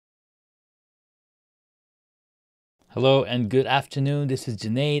Hello and good afternoon. This is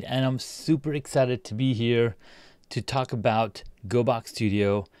Junaid and I'm super excited to be here to talk about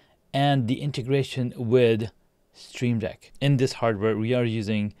Goboxstudio and the integration with Stream Deck. In this hardware, we are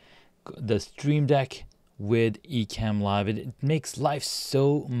using the Stream Deck with Ecamm Live. It makes life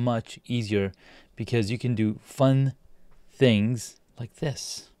so much easier because you can do fun things like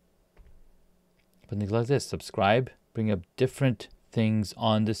this. Subscribe, bring up different things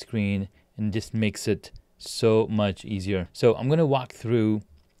on the screen, and just makes it so much easier. So I'm going to walk through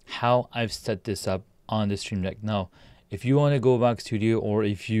how I've set this up on the Stream Deck. Now, if you want to go Goboxstudio or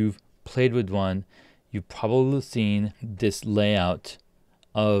if you've played with one, you've probably seen this layout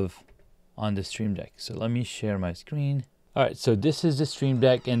on the Stream Deck. So let me share my screen. All right, so this is the Stream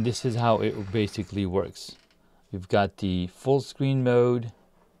Deck and this is how it basically works. We've got the full screen mode,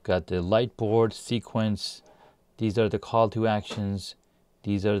 got the light board, sequence. These are the call to actions.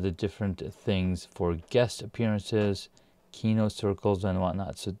 These are the different things for guest appearances, keynote circles, and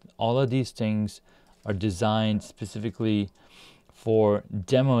whatnot. So all of these things are designed specifically for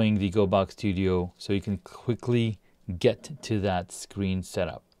demoing the Goboxstudio so you can quickly get to that screen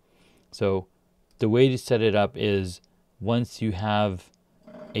setup. So the way to set it up is once you have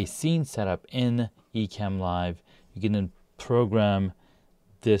a scene set up in Ecamm Live, you can then program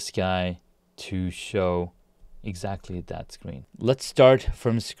this guy to show exactly that screen. Let's start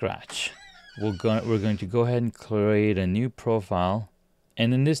from scratch. We're going to go ahead and create a new profile,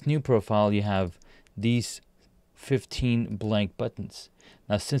 and in this new profile you have these 15 blank buttons.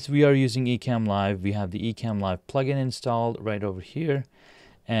 Now since we are using Ecamm Live, we have the Ecamm Live plugin installed right over here,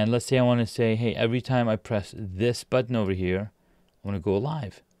 and let's say I want to say, hey, every time I press this button over here, I want to go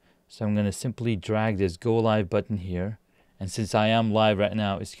live. So I'm going to simply drag this go live button here, and since I am live right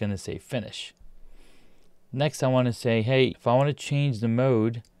now, it's going to say finish. Next, I want to say, hey, if I want to change the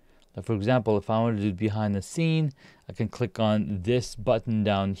mode, like for example, if I want to do behind the scene, I can click on this button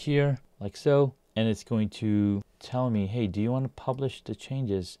down here, like so, and it's going to tell me, hey, do you want to publish the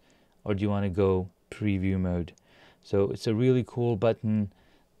changes or do you want to go preview mode? So it's a really cool button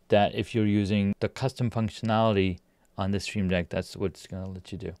that if you're using the custom functionality on the Stream Deck, that's what it's going to let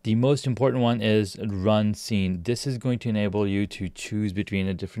you do. The most important one is run scene. This is going to enable you to choose between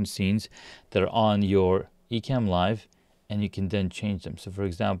the different scenes that are on your Ecamm Live, and you can then change them. So for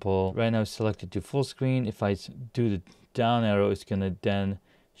example, right now it's selected to full screen. If I do the down arrow, it's going to then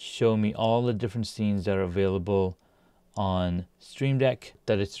show me all the different scenes that are available on Stream Deck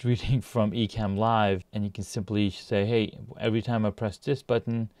that it's reading from Ecamm Live, and you can simply say, hey, every time I press this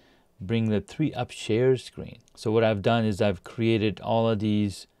button, bring the 3-up share screen. So what I've done is I've created all of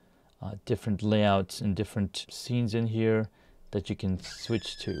these different layouts and different scenes in here that you can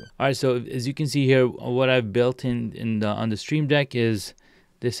switch to. All right, so as you can see here, what I've built on the Stream Deck is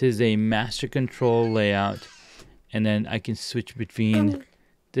this is a master control layout, and then I can switch between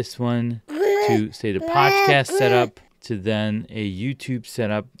this one to say the podcast setup to then a YouTube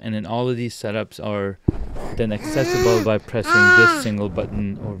setup, and then all of these setups are then accessible by pressing this single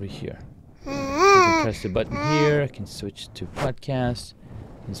button over here. I can press the button here, I can switch to podcast,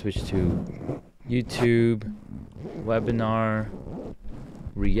 I can switch to YouTube, webinar,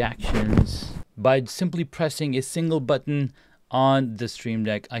 reactions. By simply pressing a single button on the Stream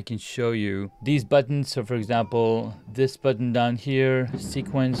Deck, I can show you these buttons. So for example, this button down here,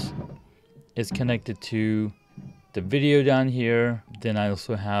 sequence, is connected to the video down here. Then I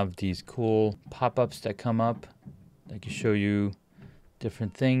also have these cool pop-ups that come up. I can show you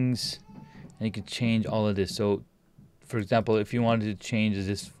different things, and you can change all of this. So for example, if you wanted to change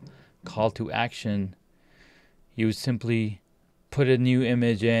this call to action, you would simply put a new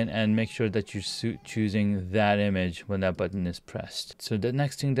image in and make sure that you're choosing that image when that button is pressed. So the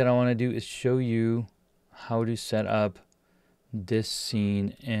next thing that I want to do is show you how to set up this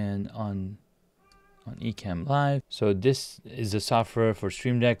scene and on Ecamm Live. So this is the software for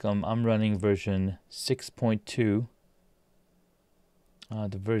Stream Deck. I'm running version 6.2.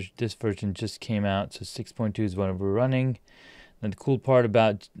 This version just came out, so 6.2 is what we're running. And the cool part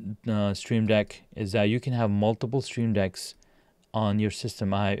about Stream Deck is that you can have multiple Stream Decks on your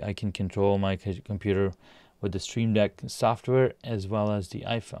system. I can control my computer with the Stream Deck software as well as the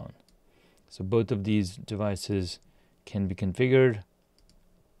iPhone. So both of these devices can be configured.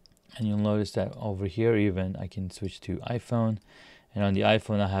 And you'll notice that over here even I can switch to iPhone. And on the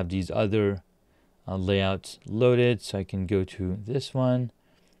iPhone I have these other layouts loaded. So I can go to this one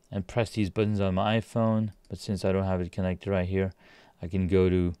and press these buttons on my iPhone, but since I don't have it connected right here, I can go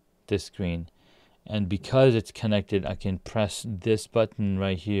to this screen. And because it's connected, I can press this button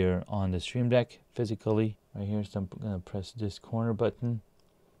right here on the Stream Deck physically right here. So I'm going to press this corner button.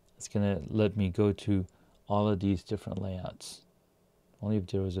 It's going to let me go to all of these different layouts. Only if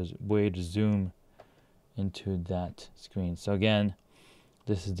there was a way to zoom into that screen. So again,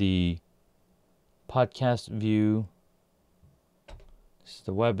 this is the podcast view. This is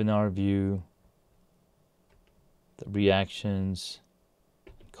the webinar view, the reactions,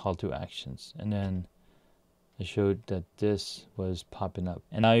 call to actions. And then I showed that this was popping up.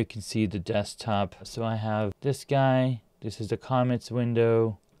 And now you can see the desktop. So I have this guy. This is the comments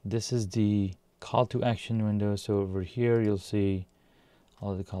window. This is the call to action window. So over here, you'll see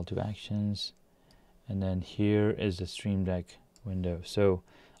all of the call to actions. And then here is the Stream Deck window. So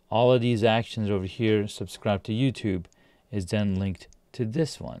all of these actions over here, subscribe to YouTube, is then linked to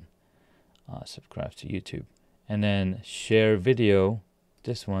this one. Subscribe to YouTube. And then share video,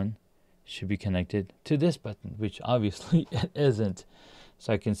 this one, should be connected to this button, which obviously it isn't.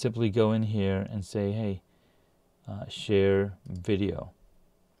 So I can simply go in here and say, hey, share video.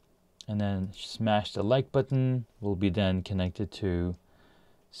 And then smash the like button will be then connected to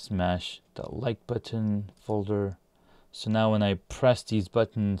smash the like button folder. So now when I press these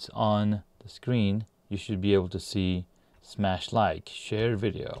buttons on the screen, you should be able to see smash like, share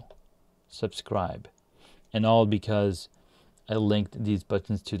video, subscribe, and all because I linked these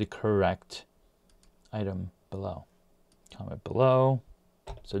buttons to the correct item below. Comment below.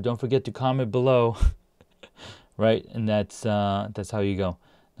 So don't forget to comment below, right? And that's how you go.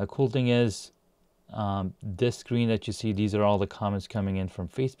 The cool thing is, this screen that you see, these are all the comments coming in from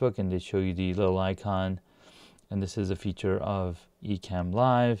Facebook, and they show you the little icon. And this is a feature of Ecamm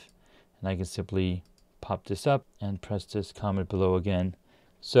Live, and I can simply pop this up and press this comment below again.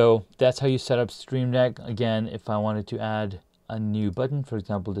 So that's how you set up Stream Deck. Again, if I wanted to add a new button, for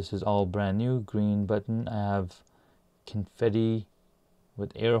example, this is all brand new, green button. I have confetti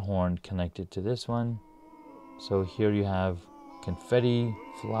with air horn connected to this one. So here you have confetti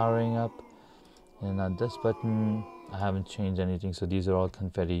flowering up. And on this button, I haven't changed anything. So these are all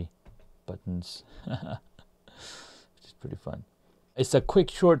confetti buttons, which is pretty fun. It's a quick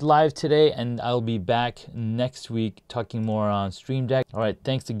short live today, and I'll be back next week talking more on Stream Deck. All right,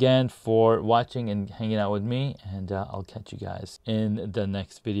 thanks again for watching and hanging out with me, and I'll catch you guys in the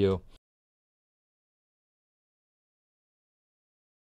next video.